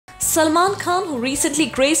Salman Khan, who recently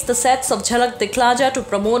graced the sets of Jhalak Dikhla Ja to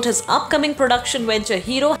promote his upcoming production venture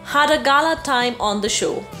Hero, had a gala time on the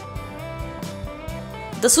show.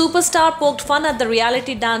 The superstar poked fun at the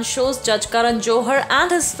reality dance show's judge Karan Johar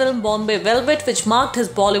and his film Bombay Velvet, which marked his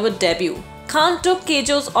Bollywood debut. Khan took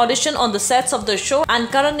Kejo's audition on the sets of the show and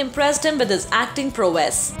Karan impressed him with his acting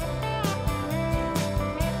prowess.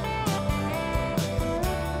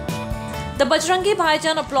 The Bajrangi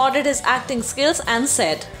Bhaijaan applauded his acting skills and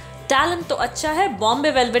said, "Talent तो अच्छा है,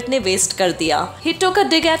 Bombay Velvet ने waste कर दिया." He took a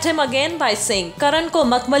dig at him again by saying, "Karan को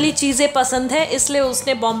मखमली चीजें पसंद है, इसलिए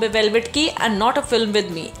उसने Bombay Velvet की and not a film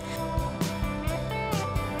with me."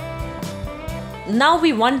 Now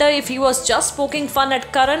we wonder if he was just poking fun at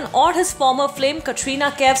Karan or his former flame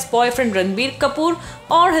Katrina Kaif's boyfriend Ranbir Kapoor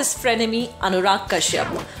or his frenemy Anurag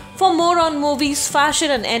Kashyap. For more on movies,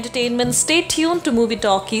 fashion and entertainment, stay tuned to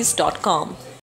MovieTalkies.com.